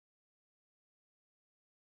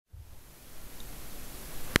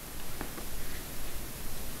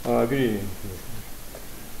Good evening.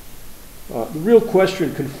 The real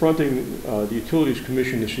question confronting the Utilities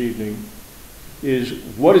Commission this evening is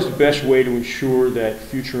what is the best way to ensure that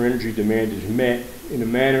future energy demand is met in a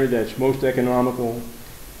manner that's most economical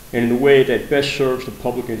and in a way that best serves the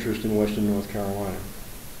public interest in Western North Carolina.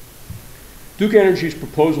 Duke Energy's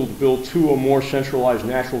proposal to build 2 or more centralized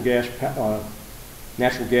natural gas-fired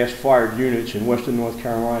units in Western North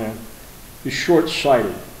Carolina is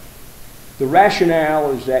short-sighted. The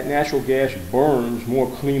rationale is that natural gas burns more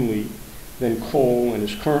cleanly than coal and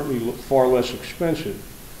is currently far less expensive.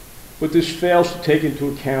 But this fails to take into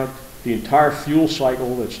account the entire fuel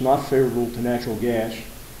cycle that's not favorable to natural gas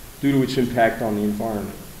due to its impact on the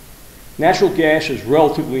environment. Natural gas is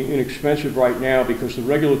relatively inexpensive right now because the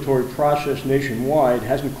regulatory process nationwide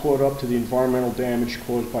hasn't caught up to the environmental damage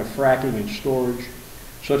caused by fracking and storage,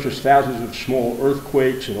 such as thousands of small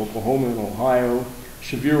earthquakes in Oklahoma and Ohio,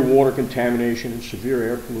 severe water contamination and severe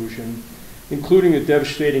air pollution, including a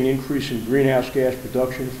devastating increase in greenhouse gas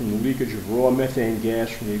production from the leakage of raw methane gas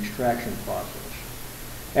from the extraction process.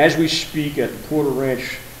 As we speak, at the Porter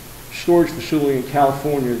Ranch storage facility in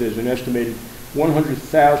California, there's an estimated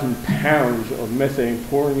 100,000 pounds of methane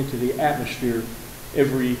pouring into the atmosphere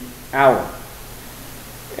every hour.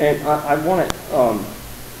 And I want to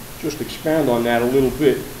just expound on that a little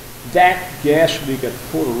bit. That gas leak at the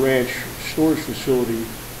Porter Ranch storage facility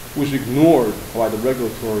was ignored by the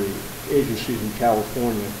regulatory agencies in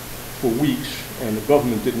California for weeks, and the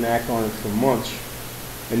government didn't act on it for months.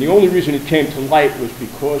 And the only reason it came to light was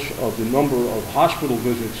because of the number of hospital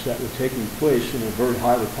visits that were taking place in a very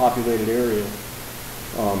highly populated area,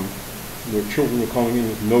 where children were coming in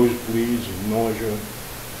with nosebleeds and nausea.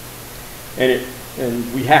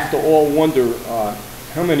 And we have to all wonder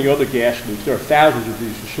how many other gas leaks. There are thousands of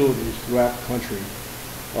these facilities throughout the country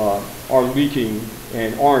are leaking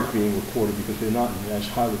and aren't being reported because they're not in as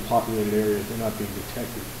highly populated areas, they're not being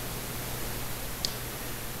detected.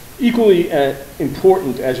 Equally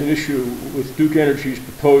important as an issue with Duke Energy's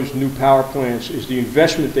proposed new power plants is the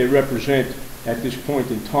investment they represent at this point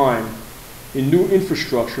in time in new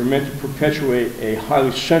infrastructure meant to perpetuate a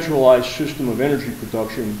highly centralized system of energy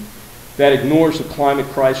production that ignores the climate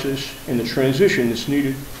crisis and the transition that's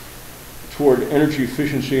needed toward energy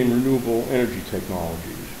efficiency and renewable energy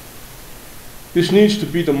technologies. This needs to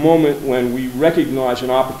be the moment when we recognize an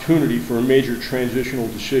opportunity for a major transitional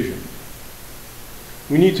decision.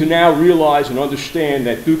 We need to now realize and understand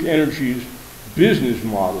that Duke Energy's business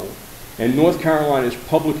model and North Carolina's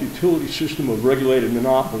public utility system of regulated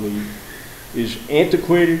monopoly is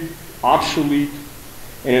antiquated, obsolete,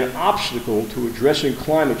 and an obstacle to addressing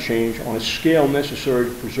climate change on a scale necessary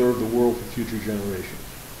to preserve the world for future generations.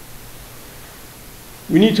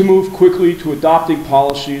 We need to move quickly to adopting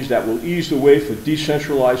policies that will ease the way for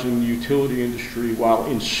decentralizing the utility industry while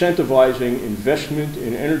incentivizing investment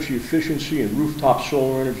in energy efficiency and rooftop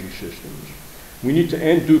solar energy systems. We need to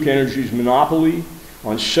end Duke Energy's monopoly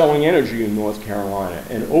on selling energy in North Carolina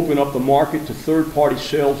and open up the market to third-party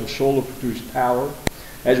sales of solar-produced power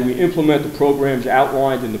as we implement the programs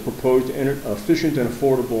outlined in the proposed Efficient and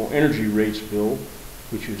Affordable Energy Rates Bill,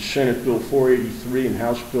 which is Senate Bill 483 and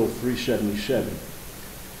House Bill 377.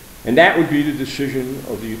 And that would be the decision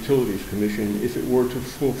of the Utilities Commission if it were to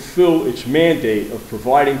fulfill its mandate of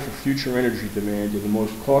providing for future energy demand in the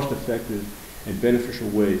most cost-effective and beneficial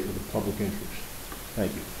way for the public interest.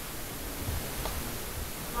 Thank you.